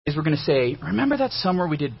is we're going to say, remember that summer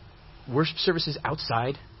we did worship services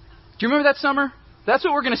outside? Do you remember that summer? That's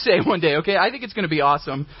what we're going to say one day, okay? I think it's going to be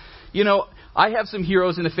awesome. You know, I have some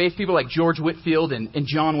heroes in the faith, people like George Whitefield and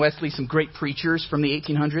John Wesley, some great preachers from the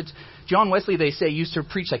 1800s. John Wesley, they say, used to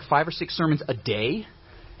preach like 5 or 6 sermons a day,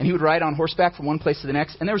 and he would ride on horseback from one place to the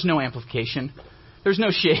next, and there was no amplification. There's no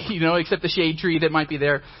shade, except the shade tree that might be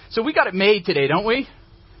there. So we got it made today, don't we?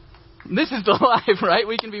 This is the life, right?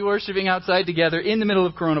 We can be worshiping outside together in the middle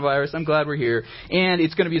of coronavirus. I'm glad we're here. And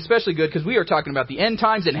it's going to be especially good because we are talking about the end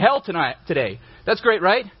times and hell today. That's great,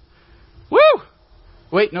 right? Woo!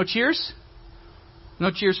 Wait, no cheers? No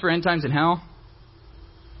cheers for end times and hell?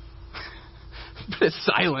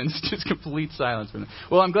 Silence, just complete silence.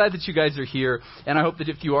 Well, I'm glad that you guys are here, and I hope that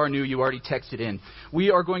if you are new, you already texted in. We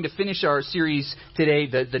are going to finish our series today,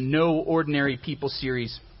 the No Ordinary People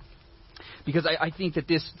series, because I think that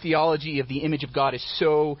this theology of the image of God is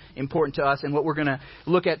so important to us. And what we're going to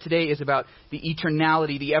look at today is about the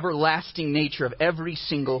eternality, the everlasting nature of every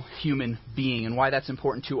single human being and why that's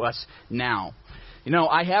important to us now.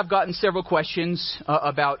 I have gotten several questions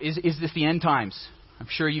about, is this the end times? I'm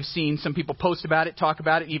sure you've seen some people post about it, talk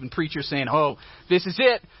about it, even preachers saying, oh, this is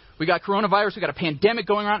it. We got coronavirus, we got a pandemic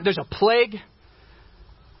going around, there's a plague,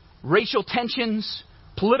 racial tensions,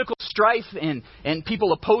 political strife and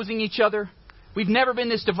people opposing each other. We've never been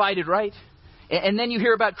this divided, right? And then you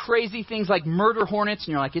hear about crazy things like murder hornets,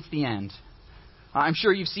 and you're like, it's the end. I'm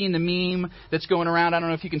sure you've seen the meme that's going around. I don't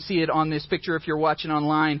know if you can see it on this picture if you're watching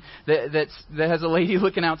online that has a lady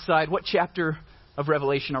looking outside. What chapter of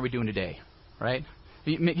Revelation are we doing today, right?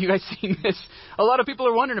 You guys seen this? A lot of people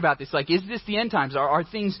are wondering about this. Like, is this the end times? Are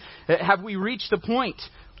things, have we reached the point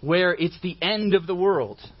where it's the end of the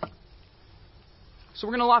world? So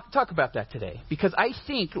we're going to talk about that today. Because I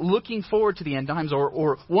think looking forward to the end times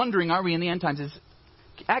or wondering, are we in the end times, is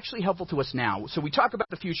actually helpful to us now. So we talk about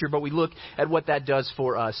the future, but we look at what that does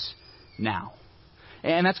for us now.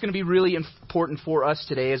 And that's going to be really important for us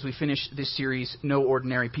today as we finish this series, No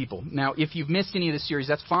Ordinary People. Now, if you've missed any of this series,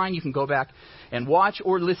 that's fine. You can go back and watch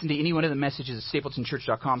or listen to any one of the messages at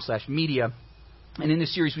stapletonchurch.com/media. And in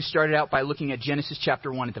this series, we started out by looking at Genesis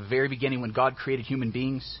chapter 1 at the very beginning when God created human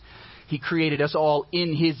beings. He created us all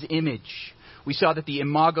in His image. We saw that the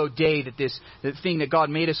imago Dei, that the thing that God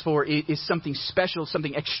made us for is something special,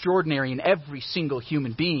 something extraordinary in every single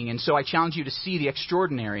human being. And so I challenge you to see the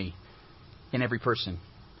extraordinary in every person.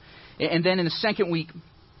 And then in the second week,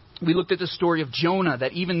 we looked at the story of Jonah,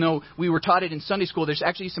 that even though we were taught it in Sunday school, there's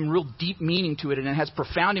actually some real deep meaning to it, and it has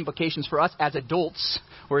profound implications for us as adults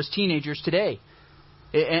or as teenagers today.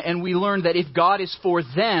 And we learned that if God is for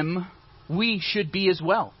them, we should be as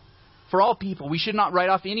well. For all people, we should not write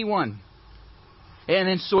off anyone. And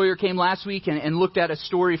then Sawyer came last week and looked at a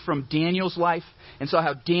story from Daniel's life and saw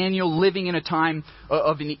how Daniel, living in a time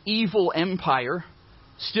of an evil empire,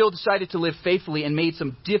 still decided to live faithfully and made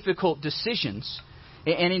some difficult decisions.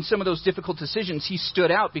 And in some of those difficult decisions, he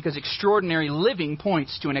stood out because extraordinary living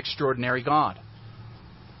points to an extraordinary God.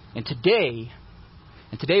 And today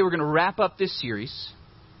we're going to wrap up this series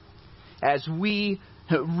as we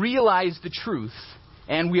realize the truth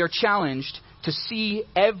and we are challenged to see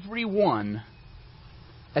everyone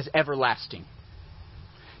as everlasting.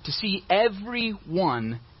 To see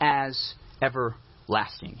everyone as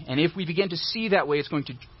everlasting. And if we begin to see that way, it's going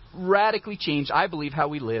to radically change, I believe, how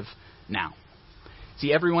we live now.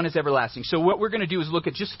 See everyone as everlasting. So what we're going to do is look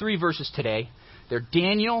at just 3 verses today. They're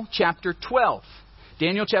Daniel chapter 12.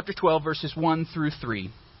 Daniel chapter 12, verses 1 through 3.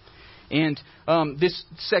 And this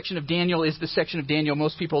section of Daniel is the section of Daniel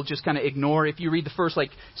most people just kind of ignore. If you read the first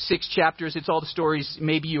 6 chapters, it's all the stories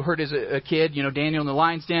maybe you heard as a kid. Daniel in the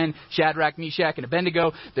lion's den, Shadrach, Meshach, and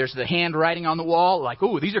Abednego. There's the handwriting on the wall. Like,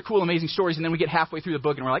 oh, these are cool, amazing stories. And then we get halfway through the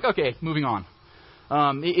book and we're like, okay, moving on.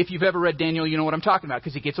 If you've ever read Daniel, you know what I'm talking about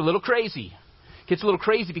because it gets a little crazy. Gets a little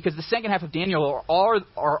crazy because the second half of Daniel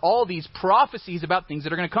are all these prophecies about things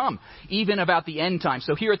that are going to come, even about the end time.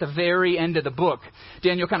 So here at the very end of the book,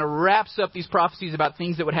 Daniel kind of wraps up these prophecies about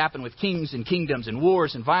things that would happen with kings and kingdoms and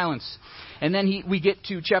wars and violence. And then we get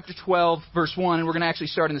to chapter 12, verse 1, and we're going to actually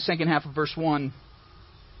start in the second half of verse 1,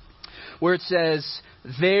 where it says,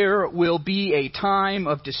 "There will be a time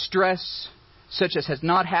of distress such as has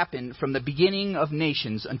not happened from the beginning of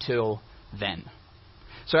nations until then."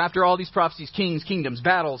 So after all these prophecies, kings, kingdoms,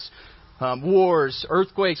 battles, wars,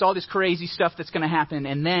 earthquakes, all this crazy stuff that's going to happen.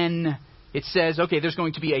 And then it says, okay, there's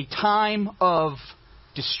going to be a time of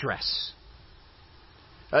distress.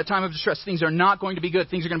 A time of distress. Things are not going to be good.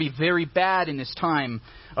 Things are going to be very bad in this time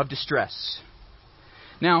of distress.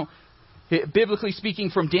 Now, biblically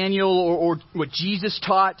speaking, from Daniel or what Jesus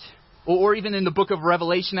taught, Or even in the book of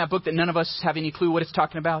Revelation, that book that none of us have any clue what it's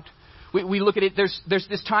talking about. We look at it, there's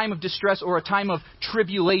this time of distress or a time of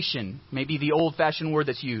tribulation, maybe the old-fashioned word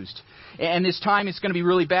that's used. And this time is going to be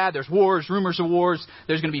really bad. There's wars, rumors of wars.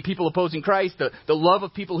 There's going to be people opposing Christ. The love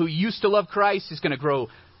of people who used to love Christ is going to grow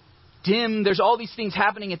dim. There's all these things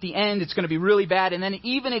happening at the end. It's going to be really bad. And then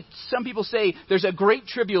some people say there's a great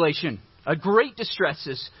tribulation, a great distress,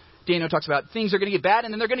 as Daniel talks about. Things are going to get bad,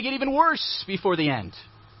 and then they're going to get even worse before the end.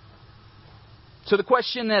 So the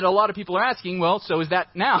question that a lot of people are asking, well, so is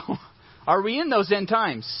that now? Are we in those end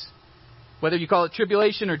times? Whether you call it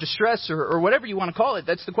tribulation or distress or whatever you want to call it,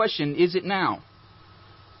 that's the question. Is it now?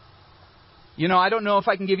 I don't know if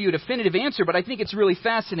I can give you a definitive answer, but I think it's really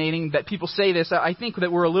fascinating that people say this. I think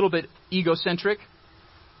that we're a little bit egocentric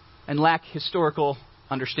and lack historical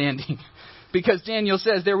understanding. Because Daniel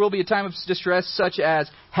says there will be a time of distress such as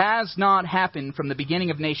has not happened from the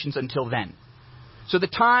beginning of nations until then. So the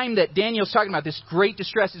time that Daniel's talking about, this great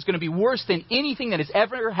distress, is going to be worse than anything that has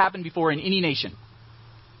ever happened before in any nation.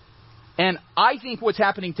 And I think what's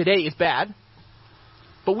happening today is bad.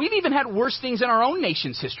 But we've even had worse things in our own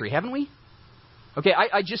nation's history, haven't we? Okay,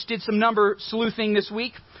 I just did some number sleuthing this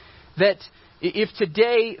week. That if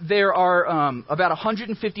today there are about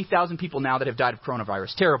 150,000 people now that have died of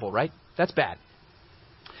coronavirus. Terrible, right? That's bad.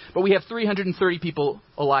 But we have 330 people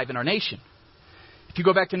alive in our nation. If you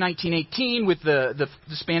go back to 1918 with the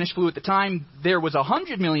Spanish flu at the time, there was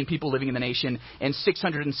 100 million people living in the nation and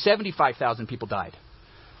 675,000 people died.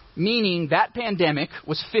 Meaning that pandemic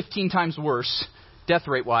was 15 times worse, death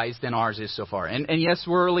rate-wise, than ours is so far. And yes,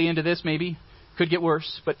 we're early into this, maybe. Could get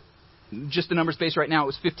worse, but just the numbers based right now, it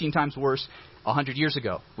was 15 times worse 100 years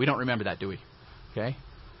ago. We don't remember that, do we? Okay?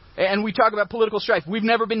 And we talk about political strife. We've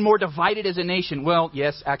never been more divided as a nation. Well,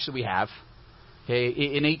 yes, actually we have. Okay,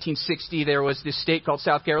 in 1860, there was this state called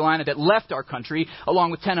South Carolina that left our country, along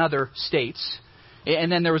with 10 other states.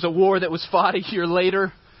 And then there was a war that was fought a year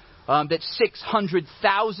later that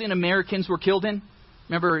 600,000 Americans were killed in.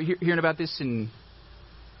 Remember hearing about this in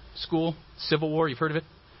school? Civil War, you've heard of it?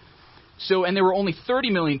 And there were only 30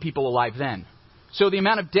 million people alive then. So the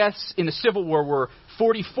amount of deaths in the Civil War were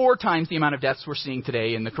 44 times the amount of deaths we're seeing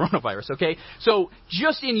today in the coronavirus, okay? So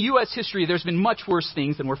just in U.S. history, there's been much worse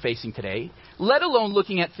things than we're facing today, let alone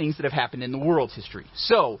looking at things that have happened in the world's history.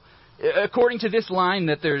 So, according to this line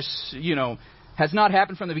that there's, has not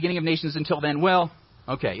happened from the beginning of nations until then, well,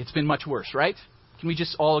 okay, it's been much worse, right? Can we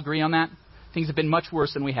just all agree on that? Things have been much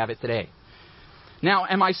worse than we have it today. Now,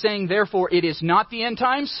 am I saying, therefore, it is not the end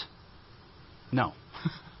times? No.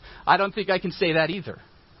 I don't think I can say that either.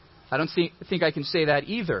 Think I can say that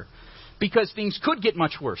either. Because things could get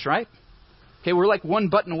much worse, right? Okay, we're like one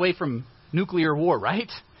button away from nuclear war, right?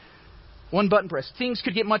 One button press. Things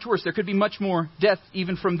could get much worse. There could be much more death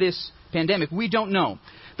even from this pandemic. We don't know.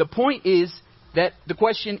 The point is that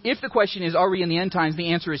if the question is, are we in the end times?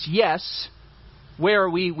 The answer is yes. Where are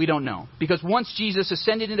we? We don't know. Because once Jesus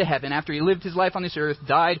ascended into heaven, after he lived his life on this earth,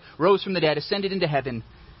 died, rose from the dead, ascended into heaven,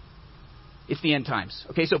 it's the end times.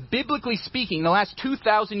 Okay, so biblically speaking, the last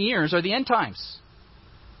 2,000 years are the end times.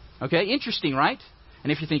 Okay, interesting, right?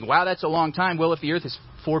 And if you think, wow, that's a long time. Well, if the earth is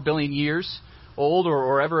 4 billion years old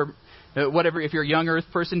or ever, whatever, if you're a young earth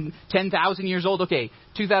person, 10,000 years old, okay,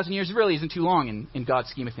 2,000 years really isn't too long in God's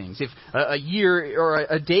scheme of things. If a year or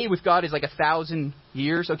a day with God is like 1,000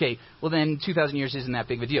 years, okay, well then 2,000 years isn't that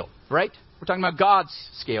big of a deal, right? We're talking about God's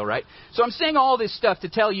scale, right? So I'm saying all this stuff to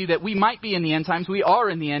tell you that we might be in the end times. We are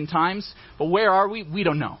in the end times. But where are we? We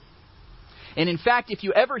don't know. And in fact, if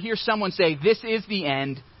you ever hear someone say, this is the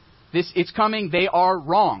end, it's coming, they are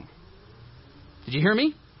wrong. Did you hear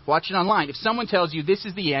me? Watch it online. If someone tells you this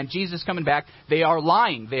is the end, Jesus is coming back, they are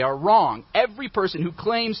lying. They are wrong. Every person who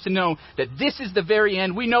claims to know that this is the very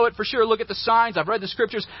end, we know it for sure. Look at the signs. I've read the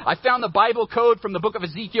scriptures. I found the Bible code from the book of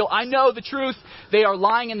Ezekiel. I know the truth. They are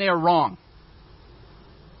lying and they are wrong.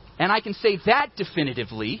 And I can say that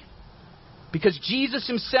definitively because Jesus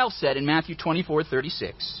himself said in Matthew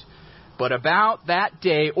 24:36, but about that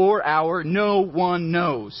day or hour no one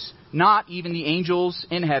knows, not even the angels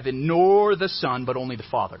in heaven, nor the Son, but only the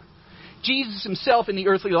Father. Jesus himself in the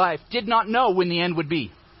earthly life did not know when the end would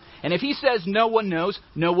be. And if he says no one knows,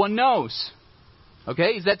 no one knows.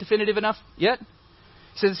 Okay, is that definitive enough yet?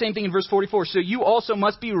 He says the same thing in verse 44. So you also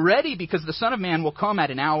must be ready because the Son of Man will come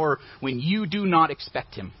at an hour when you do not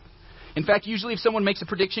expect him. In fact, usually if someone makes a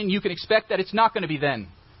prediction, you can expect that it's not going to be then.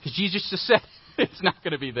 Because Jesus just said it's not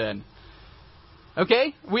going to be then.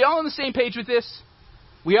 Okay? We all on the same page with this?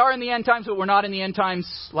 We are in the end times, but we're not in the end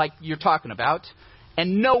times like you're talking about.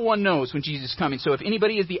 And no one knows when Jesus is coming. So if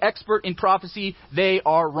anybody is the expert in prophecy, they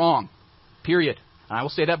are wrong. Period. And I will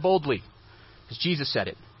say that boldly. Because Jesus said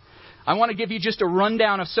it. I want to give you just a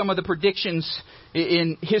rundown of some of the predictions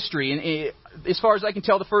in history. And as far as I can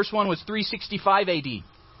tell, the first one was 365 AD.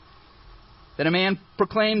 That a man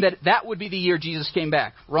proclaimed that would be the year Jesus came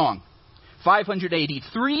back. Wrong. 500 AD.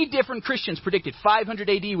 3 different Christians predicted 500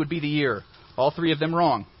 AD would be the year. All 3 of them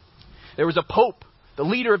wrong. There was a pope, the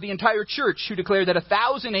leader of the entire church, who declared that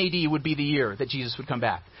 1000 AD would be the year that Jesus would come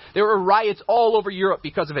back. There were riots all over Europe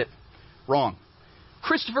because of it. Wrong.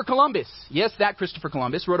 Christopher Columbus, yes, that Christopher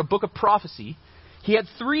Columbus, wrote a book of prophecy. He had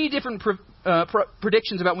 3 different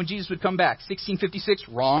predictions about when Jesus would come back. 1656,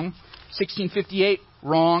 wrong. 1658,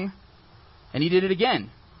 wrong. And he did it again.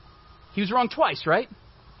 He was wrong twice, right?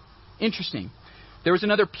 Interesting. There was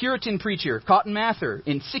another Puritan preacher, Cotton Mather.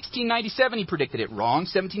 In 1697, he predicted it. Wrong.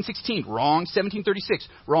 1716, wrong. 1736,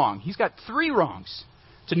 wrong. He's got 3 wrongs.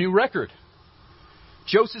 It's a new record.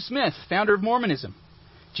 Joseph Smith, founder of Mormonism.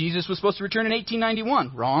 Jesus was supposed to return in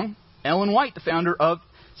 1891. Wrong. Ellen White, the founder of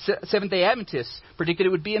Seventh-day Adventists, predicted it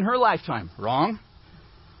would be in her lifetime. Wrong.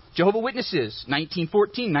 Jehovah's Witnesses,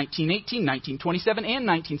 1914, 1918, 1927, and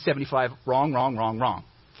 1975. Wrong, wrong, wrong, wrong.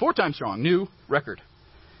 4 times wrong. New record.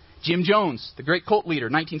 Jim Jones, the great cult leader,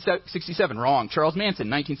 1967. Wrong. Charles Manson,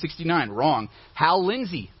 1969. Wrong. Hal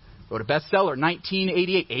Lindsey wrote a bestseller,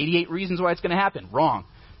 1988. 88 Reasons Why It's Going to Happen. Wrong.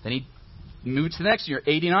 Then he moved to the next year,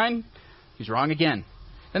 89. He's wrong again.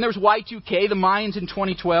 Then there was Y2K, the Mayans in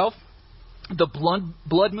 2012. The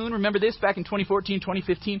blood moon, remember this, back in 2014,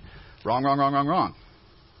 2015? Wrong, wrong, wrong, wrong, wrong.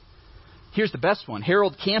 Here's the best one.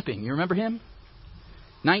 Harold Camping, you remember him?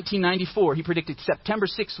 1994, he predicted September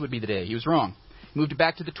 6th would be the day. He was wrong. He moved it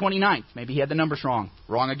back to the 29th. Maybe he had the numbers wrong.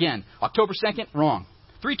 Wrong again. October 2nd, wrong.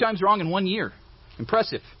 3 times wrong in 1 year.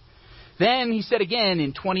 Impressive. Then he said again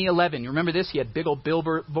in 2011. You remember this? He had big old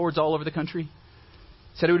billboards all over the country.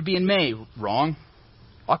 Said it would be in May. Wrong.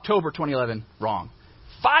 October 2011. Wrong.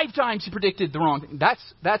 5 times he predicted the wrong thing.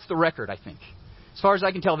 That's the record, I think. As far as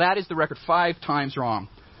I can tell, that is the record. 5 times wrong.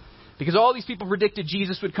 Because all these people predicted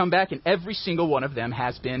Jesus would come back, and every single one of them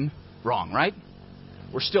has been wrong, right?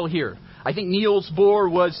 We're still here. I think Niels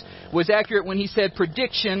Bohr was accurate when he said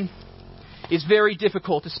prediction is very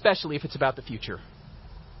difficult, especially if it's about the future.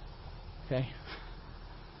 Okay?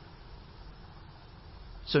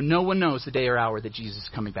 So no one knows the day or hour that Jesus is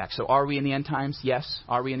coming back. So are we in the end times? Yes.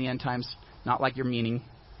 Are we in the end times? Not like you're meaning.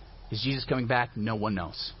 Is Jesus coming back? No one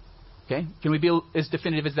knows. Okay? Can we be as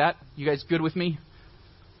definitive as that? You guys good with me?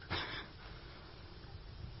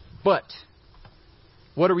 But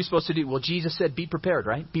what are we supposed to do? Well, Jesus said, be prepared,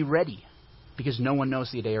 right? Be ready. Because no one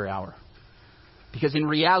knows the day or hour. Because in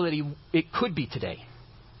reality, it could be today.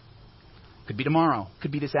 Could be tomorrow.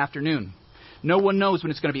 Could be this afternoon. No one knows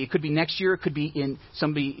when it's going to be. It could be next year. It could be in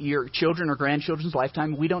your children or grandchildren's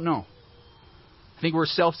lifetime. We don't know. I think we're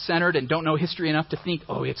self-centered and don't know history enough to think,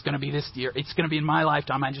 oh, it's going to be this year. It's going to be in my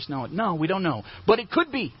lifetime. I just know it. No, we don't know. But it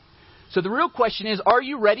could be. So the real question is, are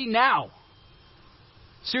you ready now?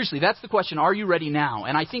 Seriously, that's the question. Are you ready now?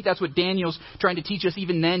 And I think that's what Daniel's trying to teach us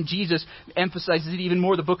even then. Jesus emphasizes it even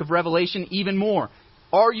more, the book of Revelation, even more.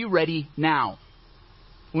 Are you ready now?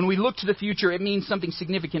 When we look to the future, it means something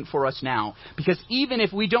significant for us now. Because even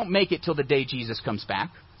if we don't make it till the day Jesus comes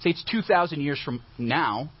back, say it's 2,000 years from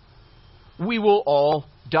now, we will all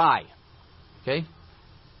die. Okay?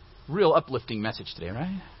 Real uplifting message today,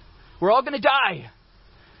 right? We're all going to die.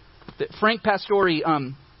 Frank Pastore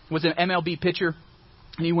was an MLB pitcher.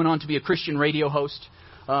 And he went on to be a Christian radio host,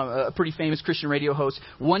 a pretty famous Christian radio host.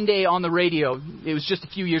 One day on the radio, it was just a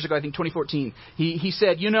few years ago, I think 2014, he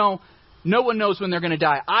said, no one knows when they're going to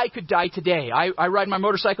die. I could die today. I ride my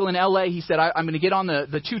motorcycle in L.A. He said, I'm going to get on the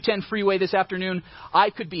 210 freeway this afternoon. I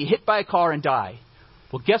could be hit by a car and die.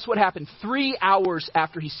 Well, guess what happened 3 hours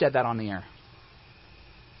after he said that on the air?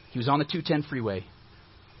 He was on the 210 freeway,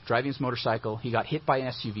 driving his motorcycle. He got hit by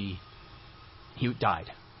an SUV. He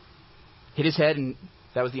died. Hit his head, and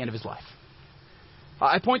that was the end of his life.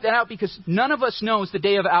 I point that out because none of us knows the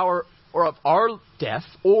day of our death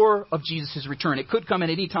or of Jesus' return. It could come at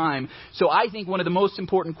any time. So I think one of the most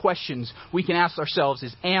important questions we can ask ourselves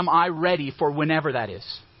is, am I ready for whenever that is?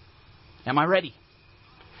 Am I ready?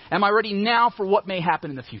 Am I ready now for what may happen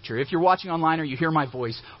in the future? If you're watching online or you hear my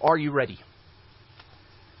voice, are you ready?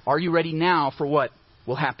 Are you ready now for what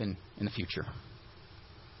will happen in the future?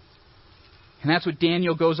 And that's what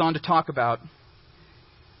Daniel goes on to talk about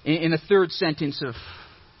in the 3rd sentence of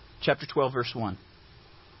chapter 12, verse 1.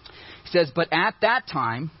 He says, but at that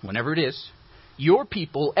time, whenever it is, your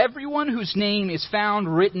people, everyone whose name is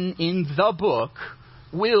found written in the book,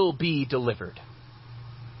 will be delivered.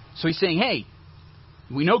 So he's saying, hey,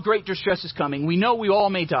 we know great distress is coming. We know we all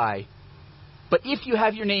may die. But if you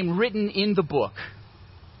have your name written in the book,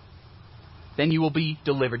 then you will be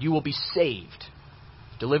delivered. You will be saved.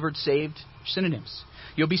 Delivered, saved, synonyms.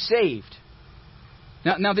 You'll be saved.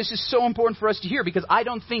 Now, this is so important for us to hear because I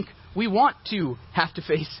don't think we want to have to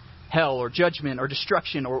face hell or judgment or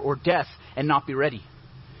destruction or death and not be ready.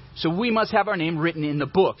 So we must have our name written in the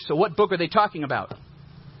book. So what book are they talking about?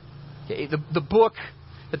 Okay, the book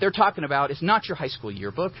that they're talking about is not your high school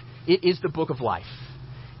yearbook. It is the book of life.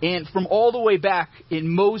 And from all the way back in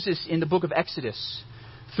Moses in the book of Exodus,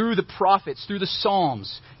 through the prophets, through the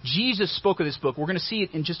Psalms, Jesus spoke of this book. We're going to see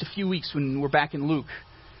it in just a few weeks when we're back in Luke.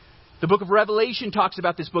 The book of Revelation talks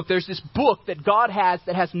about this book. There's this book that God has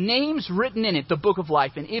that has names written in it, the book of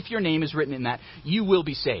life. And if your name is written in that, you will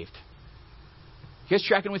be saved. You guys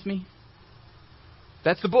tracking with me?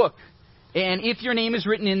 That's the book. And if your name is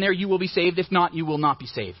written in there, you will be saved. If not, you will not be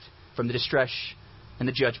saved from the distress and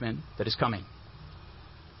the judgment that is coming.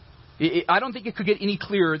 I don't think it could get any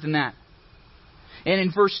clearer than that. And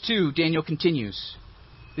in verse 2, Daniel continues.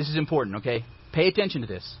 This is important, okay? Pay attention to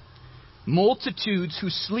this. Multitudes who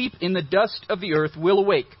sleep in the dust of the earth will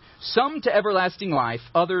awake, some to everlasting life,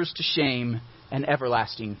 others to shame and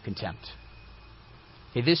everlasting contempt.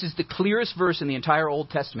 Okay, this is the clearest verse in the entire Old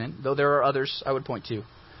Testament, though there are others I would point to,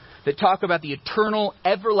 that talk about the eternal,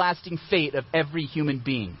 everlasting fate of every human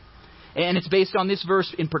being. And it's based on this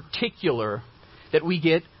verse in particular that we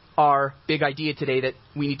get our big idea today that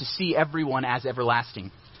we need to see everyone as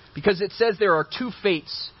everlasting. Because it says there are two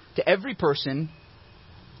fates to every person,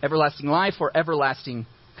 everlasting life or everlasting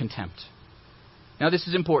contempt. Now this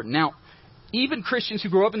is important. Now, even Christians who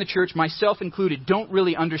grow up in the church, myself included, don't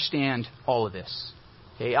really understand all of this.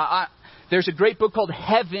 Okay, there's a great book called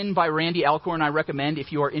Heaven by Randy Alcorn I recommend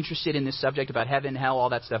if you are interested in this subject about heaven, hell, all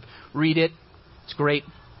that stuff. Read it. It's great.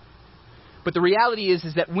 But the reality is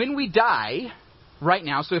that when we die right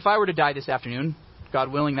now, so if I were to die this afternoon,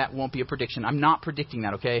 God willing, that won't be a prediction. I'm not predicting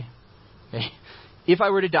that, okay? If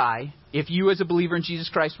I were to die, if you as a believer in Jesus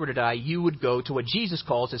Christ were to die, you would go to what Jesus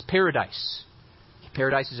calls as paradise.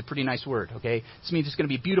 Paradise is a pretty nice word, okay? This means it's going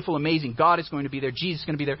to be beautiful, amazing. God is going to be there. Jesus is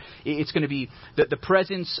going to be there. It's going to be the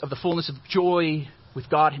presence of the fullness of joy with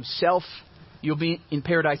God himself. You'll be in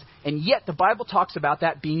paradise. And yet the Bible talks about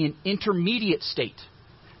that being an intermediate state.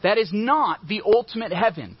 That is not the ultimate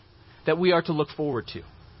heaven that we are to look forward to.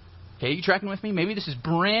 Okay, you tracking with me? Maybe this is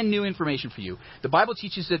brand new information for you. The Bible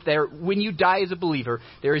teaches that when you die as a believer,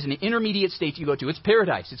 there is an intermediate state you go to. It's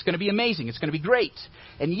paradise. It's going to be amazing. It's going to be great.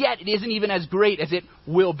 And yet it isn't even as great as it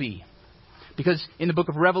will be. Because in the book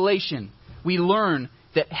of Revelation, we learn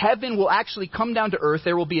that heaven will actually come down to earth.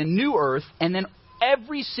 There will be a new earth. And then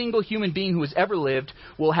every single human being who has ever lived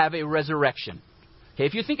will have a resurrection. Okay,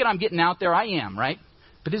 if you're thinking I'm getting out there, I am, right?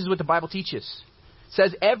 But this is what the Bible teaches. It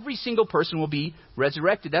says every single person will be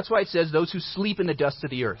resurrected. That's why it says those who sleep in the dust of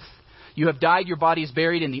the earth. You have died, your body is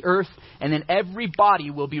buried in the earth, and then every body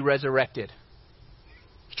will be resurrected.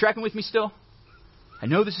 You tracking with me still? I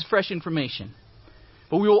know this is fresh information.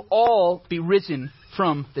 But we will all be risen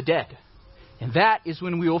from the dead. And that is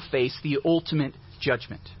when we will face the ultimate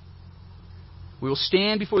judgment. We will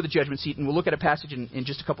stand before the judgment seat, and we'll look at a passage in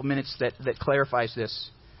just a couple minutes that clarifies this.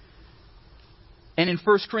 And in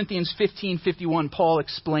 1 Corinthians 15:51, Paul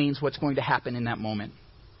explains what's going to happen in that moment.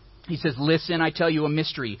 He says, listen, I tell you a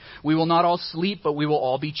mystery. We will not all sleep, but we will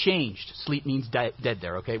all be changed. Sleep means dead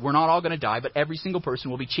there, okay? We're not all going to die, but every single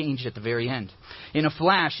person will be changed at the very end. In a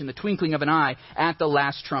flash, in the twinkling of an eye, at the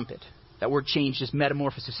last trumpet. That word changed is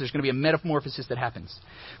metamorphosis. There's going to be a metamorphosis that happens.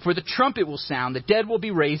 For the trumpet will sound, the dead will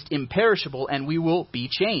be raised imperishable, and we will be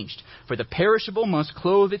changed. For the perishable must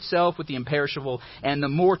clothe itself with the imperishable, and the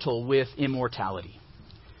mortal with immortality.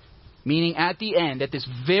 Meaning at the end, at this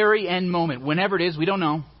very end moment, whenever it is, we don't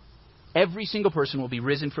know, every single person will be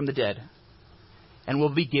risen from the dead and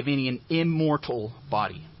will be given an immortal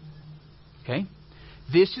body. Okay?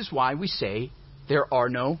 This is why we say there are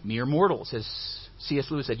no mere mortals, as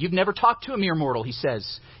C.S. Lewis said. You've never talked to a mere mortal, he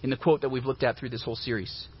says, in the quote that we've looked at through this whole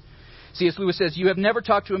series. C.S. Lewis says, you have never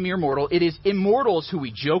talked to a mere mortal. It is immortals who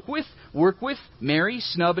we joke with, work with, marry,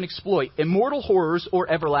 snub, and exploit. Immortal horrors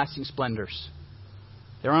or everlasting splendors.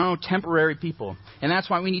 There are no temporary people. And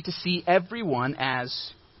that's why we need to see everyone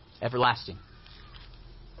as everlasting.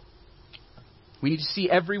 We need to see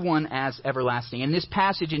everyone as everlasting. And this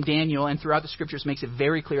passage in Daniel and throughout the scriptures makes it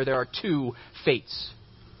very clear there are two fates.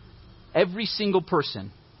 Every single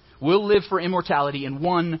person will live for immortality in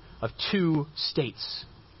one of two states.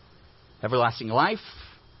 Everlasting life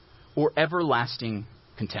or everlasting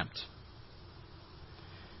contempt.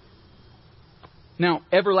 Now,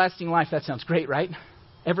 everlasting life, that sounds great, right?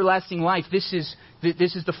 Everlasting life, this is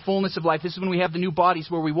the fullness of life. This is when we have the new bodies,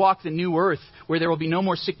 where we walk the new earth, where there will be no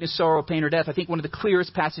more sickness, sorrow, pain, or death. I think one of the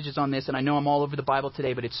clearest passages on this, and I know I'm all over the Bible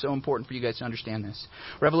today, but it's so important for you guys to understand this.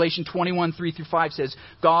 Revelation 21, 3-5 says,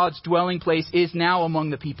 God's dwelling place is now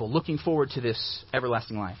among the people, looking forward to this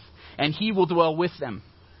everlasting life. And He will dwell with them.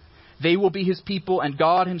 They will be His people, and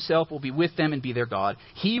God Himself will be with them and be their God.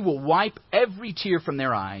 He will wipe every tear from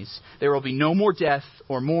their eyes. There will be no more death,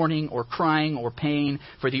 or mourning, or crying, or pain,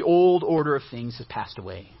 for the old order of things has passed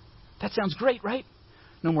away. That sounds great, right?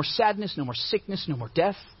 No more sadness, no more sickness, no more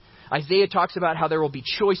death. Isaiah talks about how there will be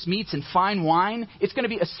choice meats and fine wine. It's going to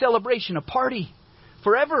be a celebration, a party,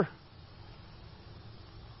 forever.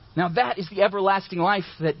 Now that is the everlasting life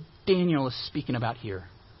that Daniel is speaking about here.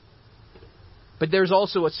 But there's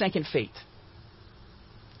also a second fate.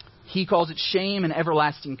 He calls it shame and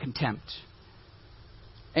everlasting contempt.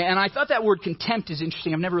 And I thought that word contempt is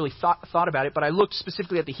interesting. I've never really thought about it, but I looked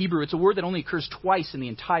specifically at the Hebrew. It's a word that only occurs twice in the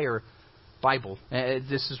entire Bible.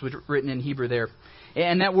 This is written in Hebrew there.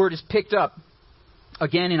 And that word is picked up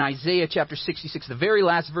again in Isaiah chapter 66, the very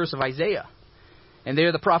last verse of Isaiah. And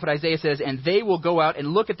there the prophet Isaiah says, "And they will go out and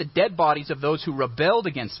look at the dead bodies of those who rebelled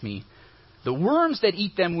against me. The worms that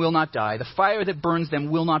eat them will not die. The fire that burns them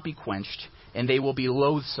will not be quenched. And they will be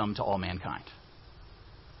loathsome to all mankind."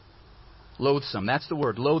 Loathsome. That's the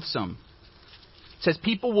word. Loathsome. It says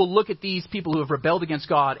people will look at these people who have rebelled against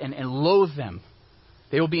God and loathe them.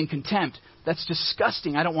 They will be in contempt. That's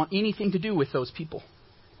disgusting. I don't want anything to do with those people.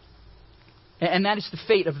 And that is the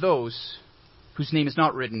fate of those whose name is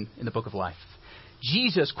not written in the book of life.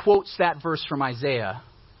 Jesus quotes that verse from Isaiah.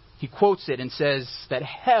 He quotes it and says that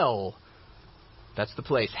hell, that's the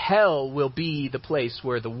place. Hell will be the place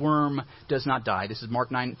where the worm does not die. This is Mark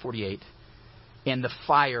 9:48. And the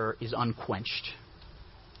fire is unquenched.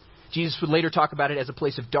 Jesus would later talk about it as a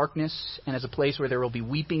place of darkness and as a place where there will be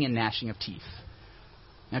weeping and gnashing of teeth.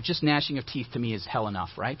 Now, just gnashing of teeth to me is hell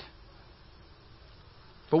enough, right?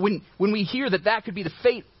 But when we hear that could be the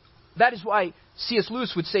fate, that is why C.S.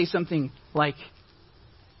 Lewis would say something like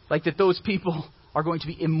that those people are going to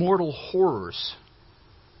be immortal horrors.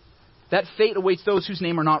 That fate awaits those whose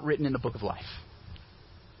name are not written in the book of life.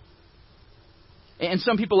 And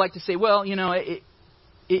some people like to say, well,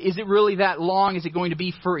 is it really that long? Is it going to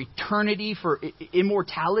be for eternity, for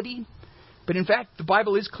immortality? But in fact, the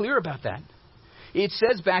Bible is clear about that. It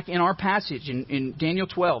says back in our passage in Daniel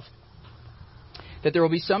 12 that there will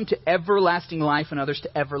be some to everlasting life and others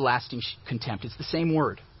to everlasting contempt. It's the same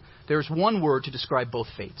word. There's one word to describe both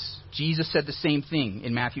fates. Jesus said the same thing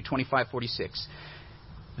in Matthew 25:46.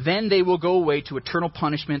 Then they will go away to eternal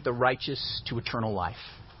punishment, the righteous to eternal life.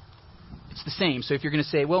 It's the same. So if you're going to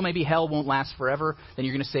say, well, maybe hell won't last forever, then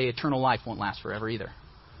you're going to say eternal life won't last forever either.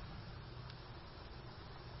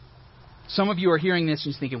 Some of you are hearing this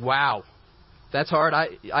and you're thinking, wow, that's hard.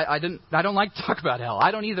 I don't like to talk about hell.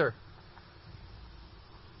 I don't either.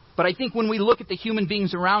 But I think when we look at the human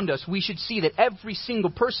beings around us, we should see that every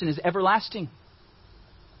single person is everlasting.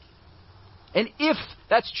 And if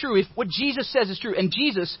that's true, if what Jesus says is true, and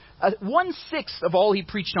Jesus, 1/6 of all He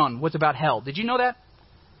preached on was about hell. Did you know that?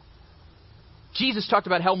 Jesus talked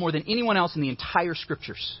about hell more than anyone else in the entire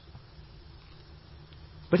Scriptures.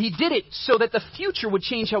 But He did it so that the future would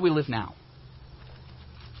change how we live now.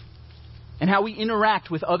 And how we interact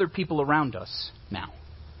with other people around us now.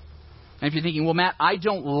 And if you're thinking, well, Matt, I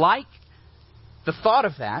don't like the thought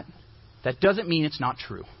of that, that doesn't mean it's not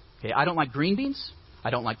true. Okay, I don't like green beans,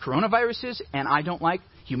 I don't like coronaviruses, and I don't like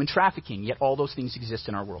human trafficking, yet all those things exist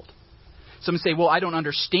in our world. Some say, well, I don't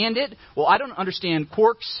understand it. Well, I don't understand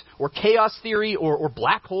quarks or chaos theory or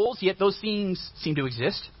black holes, yet those things seem to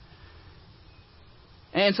exist.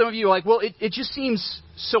 And some of you are like, well, it just seems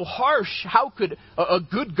so harsh. How could a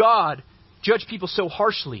good God judge people so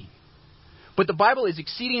harshly? But the Bible is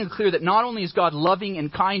exceedingly clear that not only is God loving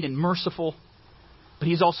and kind and merciful, but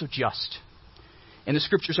He's also just. And the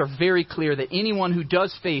Scriptures are very clear that anyone who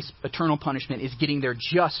does face eternal punishment is getting their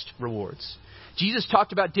just rewards. Jesus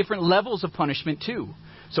talked about different levels of punishment too.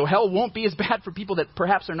 So hell won't be as bad for people that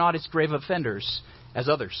perhaps are not as grave offenders as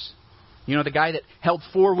others. You know, the guy that held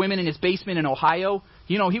 4 women in his basement in Ohio,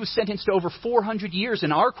 he was sentenced to over 400 years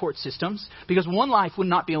in our court systems because one life would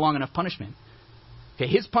not be a long enough punishment. Okay,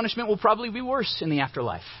 his punishment will probably be worse in the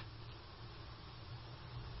afterlife.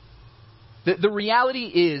 The reality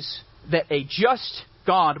is that a just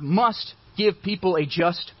God must give people a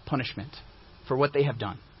just punishment for what they have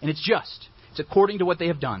done. And it's just. It's according to what they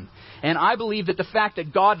have done. And I believe that the fact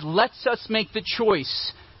that God lets us make the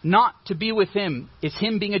choice not to be with Him is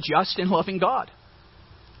Him being a just and loving God.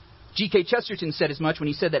 G.K. Chesterton said as much when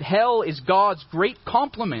he said that hell is God's great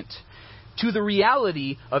compliment to the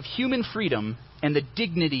reality of human freedom and the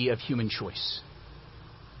dignity of human choice.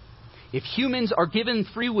 If humans are given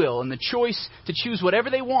free will and the choice to choose whatever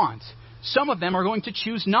they want, some of them are going to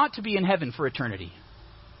choose not to be in heaven for eternity.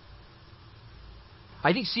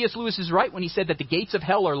 I think C.S. Lewis is right when he said that the gates of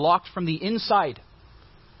hell are locked from the inside.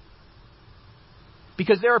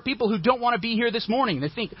 Because there are people who don't want to be here this morning. They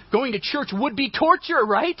think going to church would be torture,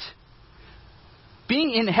 right?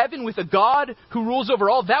 Being in heaven with a God who rules over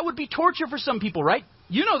all, that would be torture for some people, right?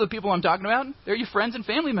 You know the people I'm talking about. They're your friends and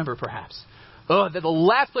family member, perhaps. The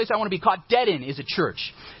last place I want to be caught dead in is a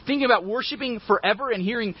church. Thinking about worshiping forever and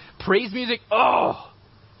hearing praise music,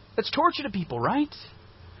 that's torture to people, right?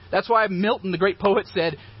 That's why Milton, the great poet,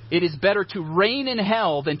 said, it is better to reign in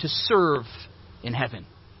hell than to serve in heaven.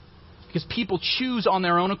 Because people choose on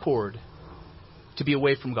their own accord to be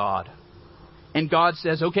away from God. And God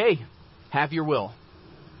says, okay, have your will.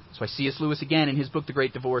 That's why C.S. Lewis, again, in his book, The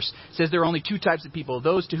Great Divorce, says there are only two types of people.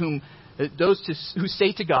 Those who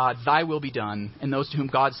say to God, thy will be done, and those to whom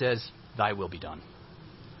God says, thy will be done.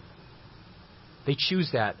 They choose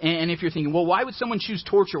that. And if you're thinking, well, why would someone choose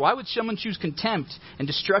torture? Why would someone choose contempt and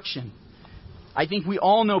destruction? I think we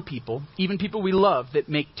all know people, even people we love, that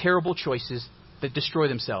make terrible choices that destroy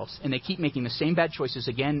themselves. And they keep making the same bad choices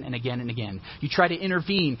again and again and again. You try to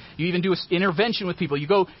intervene. You even do an intervention with people. You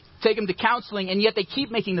go take them to counseling, and yet they keep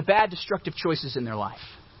making the bad, destructive choices in their life.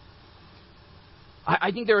 I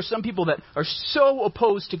think there are some people that are so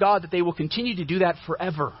opposed to God that they will continue to do that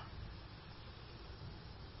forever.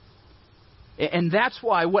 And that's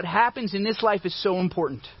why what happens in this life is so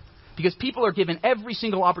important. Because people are given every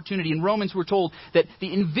single opportunity. In Romans, we're told that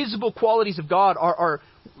the invisible qualities of God are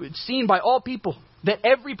seen by all people. That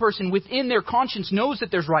every person within their conscience knows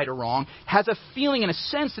that there's right or wrong, has a feeling and a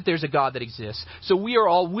sense that there's a God that exists. So we are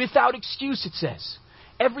all without excuse, it says.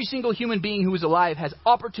 Every single human being who is alive has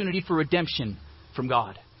opportunity for redemption from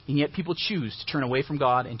God. And yet people choose to turn away from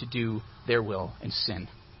God and to do their will and sin.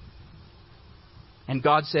 And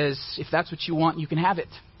God says, if that's what you want, you can have it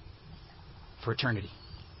for eternity.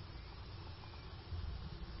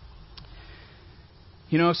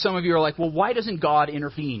 You know, some of you are like, well, why doesn't God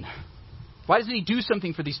intervene? Why doesn't he do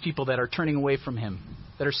something for these people that are turning away from him,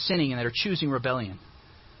 that are sinning and that are choosing rebellion?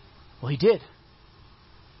 Well, he did.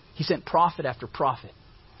 He sent prophet after prophet.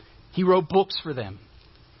 He wrote books for them.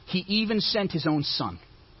 He even sent his own son.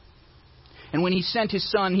 And when he sent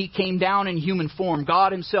his son, he came down in human form,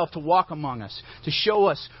 God himself, to walk among us, to show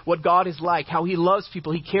us what God is like, how he loves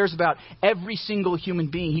people. He cares about every single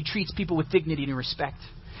human being. He treats people with dignity and respect.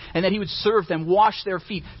 And that he would serve them, wash their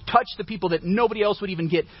feet, touch the people that nobody else would even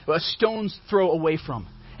get a stone's throw away from.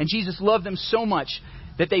 And Jesus loved them so much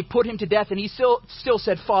that they put him to death, and he still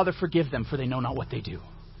said, Father, forgive them, for they know not what they do.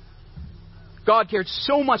 God cared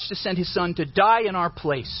so much to send his son to die in our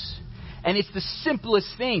place. And it's the simplest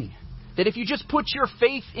thing. That if you just put your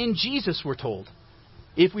faith in Jesus, we're told,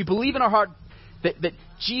 if we believe in our heart that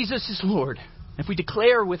Jesus is Lord, if we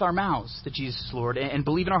declare with our mouths that Jesus is Lord, and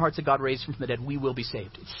believe in our hearts that God raised him from the dead, we will be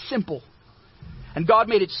saved. It's simple. And God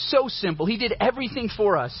made it so simple. He did everything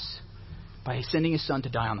for us by sending his son to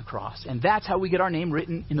die on the cross. And that's how we get our name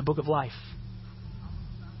written in the book of life.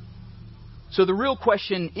 So the real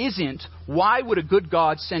question isn't, why would a good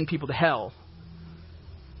God send people to hell?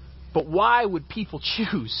 But why would people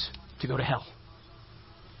choose to go to hell?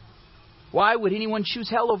 Why would anyone choose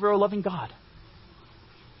hell over a loving God?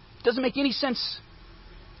 It doesn't make any sense.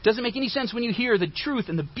 It doesn't make any sense when you hear the truth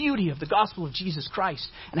and the beauty of the gospel of Jesus Christ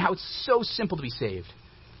and how it's so simple to be saved.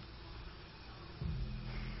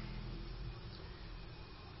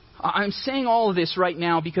 I'm saying all of this right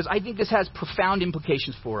now because I think this has profound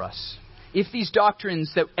implications for us. If these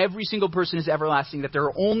doctrines that every single person is everlasting, that there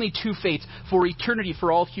are only two fates for eternity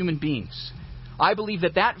for all human beings, I believe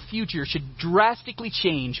that future should drastically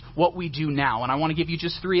change what we do now. And I want to give you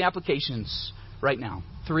just 3 applications right now.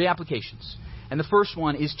 3 applications. And the first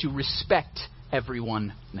one is to respect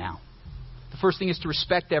everyone now. The first thing is to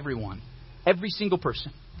respect everyone. Every single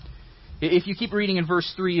person. If you keep reading in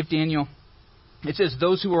verse 3 of Daniel, it says,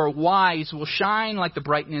 those who are wise will shine like the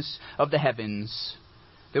brightness of the heavens.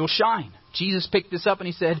 They will shine. Jesus picked this up and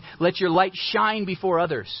he said, let your light shine before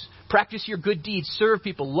others. Practice your good deeds. Serve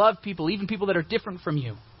people. Love people. Even people that are different from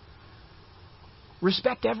you.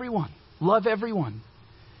 Respect everyone. Love everyone.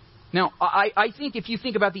 Now, I think if you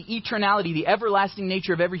think about the eternality, the everlasting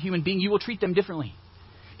nature of every human being, you will treat them differently.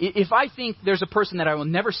 If I think there's a person that I will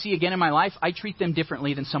never see again in my life, I treat them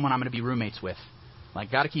differently than someone I'm going to be roommates with. Like,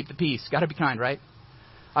 got to keep the peace. Got to be kind, right?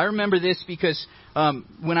 I remember this because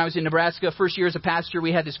when I was in Nebraska, first year as a pastor,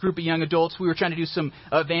 we had this group of young adults. We were trying to do some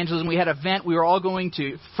evangelism. We had an event. We were all going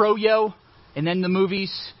to Froyo and then the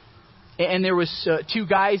movies. And there was 2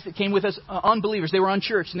 guys that came with us, unbelievers. They were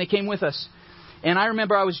unchurched, and they came with us. And I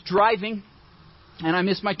remember I was driving, and I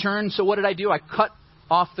missed my turn. So what did I do? I cut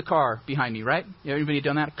off the car behind me, right? Anybody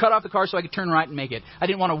done that? I cut off the car so I could turn right and make it. I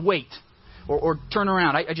didn't want to wait or turn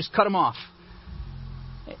around. I just cut them off.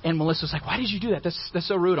 And Melissa was like, why did you do that? That's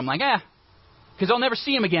so rude. I'm like, because I'll never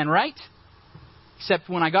see him again, right? Except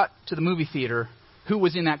when I got to the movie theater, who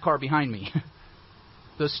was in that car behind me?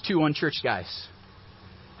 Those 2 unchurched guys.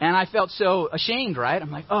 And I felt so ashamed, right?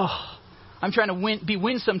 I'm like, I'm trying to be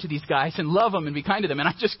winsome to these guys and love them and be kind to them. And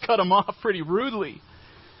I just cut them off pretty rudely.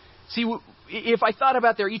 See, if I thought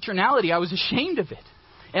about their eternality, I was ashamed of it.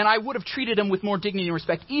 And I would have treated them with more dignity and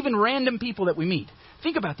respect, even random people that we meet.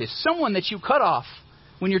 Think about this. Someone that you cut off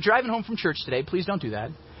when you're driving home from church today, please don't do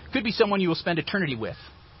that, could be someone you will spend eternity with.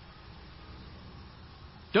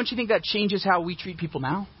 Don't you think that changes how we treat people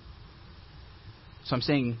now? So I'm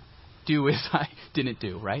saying, do as I didn't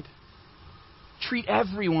do, right? Treat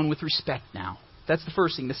everyone with respect now. That's the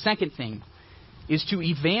first thing. The second thing is to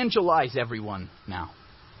evangelize everyone now.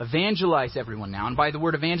 Evangelize everyone now. And by the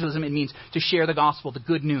word evangelism, it means to share the gospel, the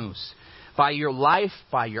good news. By your life,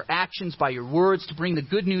 by your actions, by your words, to bring the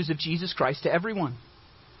good news of Jesus Christ to everyone.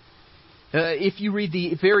 If you read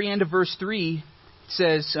the very end of verse 3, it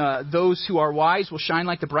says, those who are wise will shine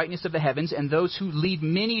like the brightness of the heavens, and those who lead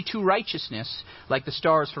many to righteousness like the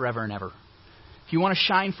stars forever and ever. If you want to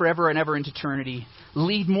shine forever and ever into eternity,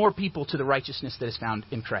 lead more people to the righteousness that is found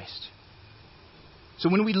in Christ. So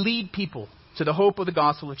when we lead people to the hope of the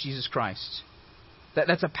gospel of Jesus Christ,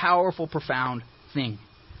 that's a powerful, profound thing.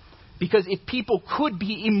 Because if people could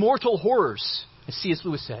be immortal horrors, as C.S.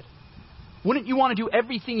 Lewis said, wouldn't you want to do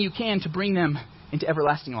everything you can to bring them into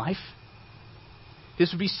everlasting life?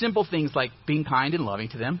 This would be simple things like being kind and loving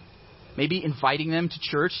to them. Maybe inviting them to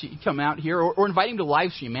church. You come out here. Or inviting them to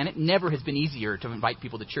live stream. Man, it never has been easier to invite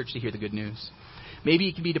people to church to hear the good news. Maybe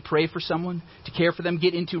it can be to pray for someone, to care for them,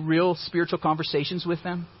 get into real spiritual conversations with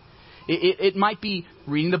them. It might be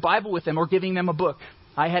reading the Bible with them or giving them a book.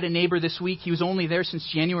 I had a neighbor this week. He was only there since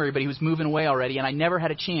January, but he was moving away already, and I never had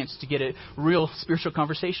a chance to get a real spiritual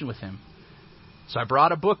conversation with him. So I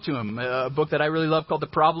brought a book to him, a book that I really love called The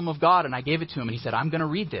Problem of God, and I gave it to him, and he said, I'm going to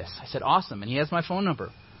read this. I said, awesome, and he has my phone number.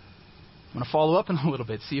 I'm going to follow up in a little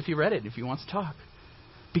bit, see if he read it, if he wants to talk.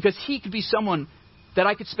 Because he could be someone that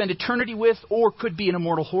I could spend eternity with or could be an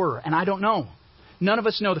immortal horror, and I don't know. None of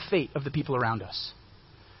us know the fate of the people around us.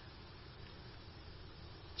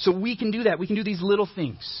 So we can do that. We can do these little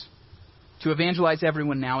things to evangelize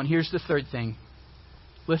everyone now. And here's the third thing.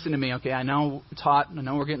 Listen to me, okay? I know it's hot. I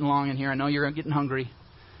know we're getting long in here. I know you're getting hungry.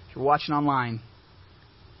 If you're watching online,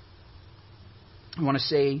 I want to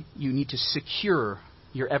say you need to secure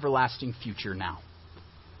your everlasting future now.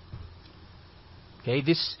 Okay,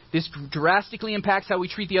 this drastically impacts how we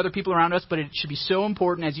treat the other people around us, but it should be so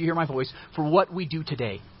important as you hear my voice for what we do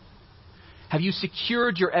today. Have you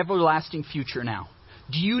secured your everlasting future now?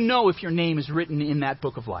 Do you know if your name is written in that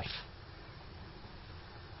book of life?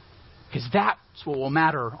 Because that's what will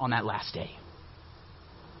matter on that last day.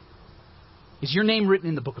 Is your name written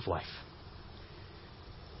in the book of life?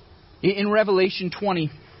 In Revelation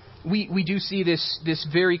 20, we do see this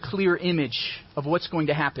very clear image of what's going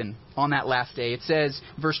to happen on that last day. It says,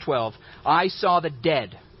 verse 12, I saw the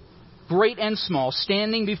dead, great and small,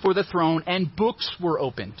 standing before the throne, and books were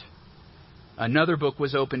opened. Another book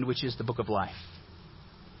was opened, which is the book of life.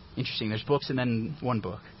 Interesting. There's books and then one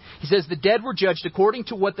book. He says, the dead were judged according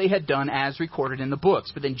to what they had done as recorded in the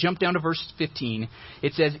books. But then jump down to verse 15.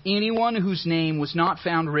 It says, anyone whose name was not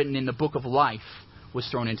found written in the book of life was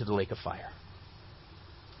thrown into the lake of fire.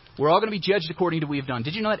 We're all going to be judged according to what we have done.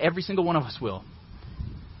 Did you know that every single one of us will?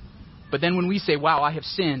 But then when we say, wow, I have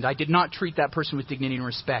sinned. I did not treat that person with dignity and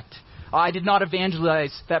respect. I did not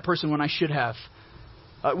evangelize that person when I should have.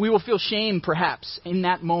 We will feel shame perhaps in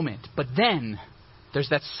that moment. But then there's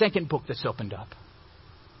that second book that's opened up.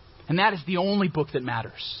 And that is the only book that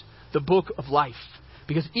matters. The book of life.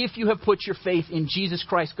 Because if you have put your faith in Jesus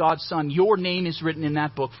Christ, God's Son, your name is written in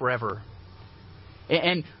that book forever.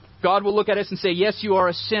 And God will look at us and say, yes, you are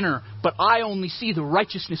a sinner, but I only see the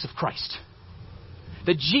righteousness of Christ.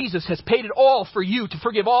 That Jesus has paid it all for you to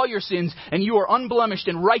forgive all your sins, and you are unblemished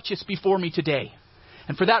and righteous before me today.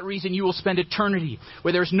 And for that reason, you will spend eternity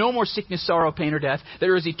where there is no more sickness, sorrow, pain, or death.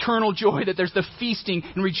 There is eternal joy, that there's the feasting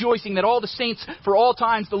and rejoicing, that all the saints for all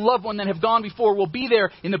times, the loved one that have gone before, will be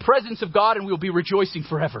there in the presence of God, and we will be rejoicing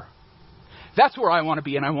forever. That's where I want to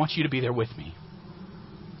be, and I want you to be there with me.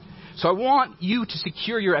 So I want you to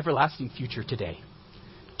secure your everlasting future today.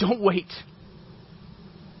 Don't wait.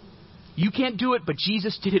 You can't do it, but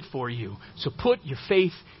Jesus did it for you. So put your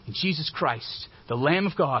faith in Jesus Christ, the Lamb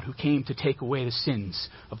of God who came to take away the sins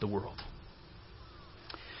of the world.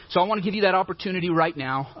 So I want to give you that opportunity right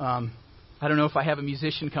now. I don't know if I have a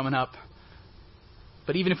musician coming up.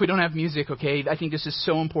 But even if we don't have music, okay, I think this is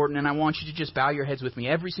so important, and I want you to just bow your heads with me,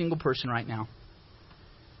 every single person right now.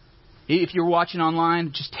 If you're watching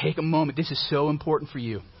online, just take a moment. This is so important for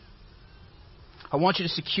you. I want you to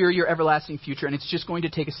secure your everlasting future, and it's just going to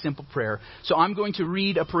take a simple prayer. So I'm going to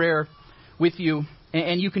read a prayer with you,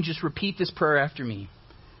 and you can just repeat this prayer after me,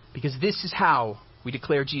 because this is how we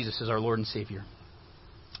declare Jesus as our Lord and Savior.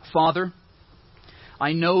 Father,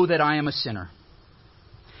 I know that I am a sinner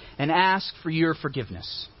and ask for your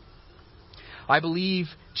forgiveness. I believe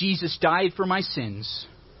Jesus died for my sins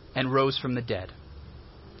and rose from the dead.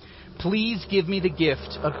 Please give me the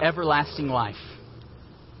gift of everlasting life.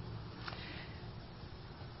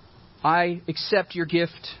 I accept your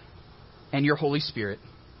gift and your Holy Spirit.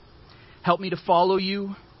 Help me to follow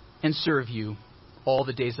you and serve you all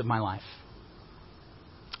the days of my life.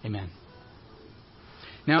 Amen.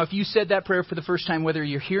 Now, if you said that prayer for the first time, whether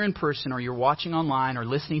you're here in person or you're watching online or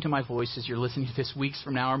listening to my voice as you're listening to this weeks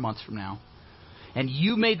from now or months from now, and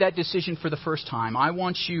you made that decision for the first time, I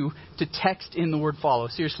want you to text in the word follow.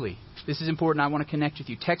 Seriously, this is important. I want to connect with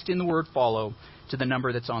you. Text in the word follow to the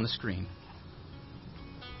number that's on the screen.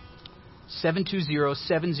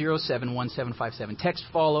 720-707-1757. Text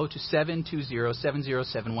follow to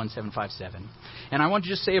 720-707-1757. And I want to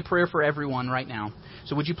just say a prayer for everyone right now.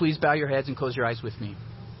 So would you please bow your heads and close your eyes with me?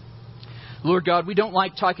 Lord God, we don't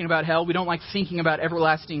like talking about hell. We don't like thinking about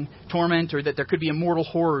everlasting torment or that there could be immortal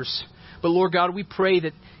horrors. But Lord God, we pray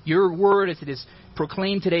that your word, as it is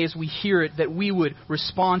proclaimed today, as we hear it, that we would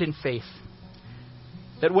respond in faith.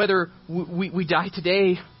 That whether we die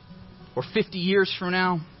today or 50 years from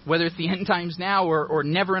now, whether it's the end times now or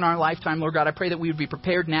never in our lifetime, Lord God, I pray that we would be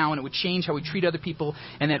prepared now and it would change how we treat other people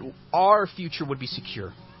and that our future would be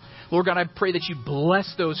secure. Lord God, I pray that you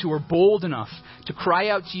bless those who are bold enough to cry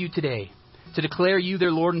out to you today, to declare you their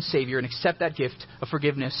Lord and Savior and accept that gift of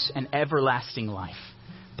forgiveness and everlasting life.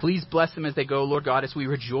 Please bless them as they go, Lord God, as we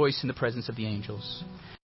rejoice in the presence of the angels.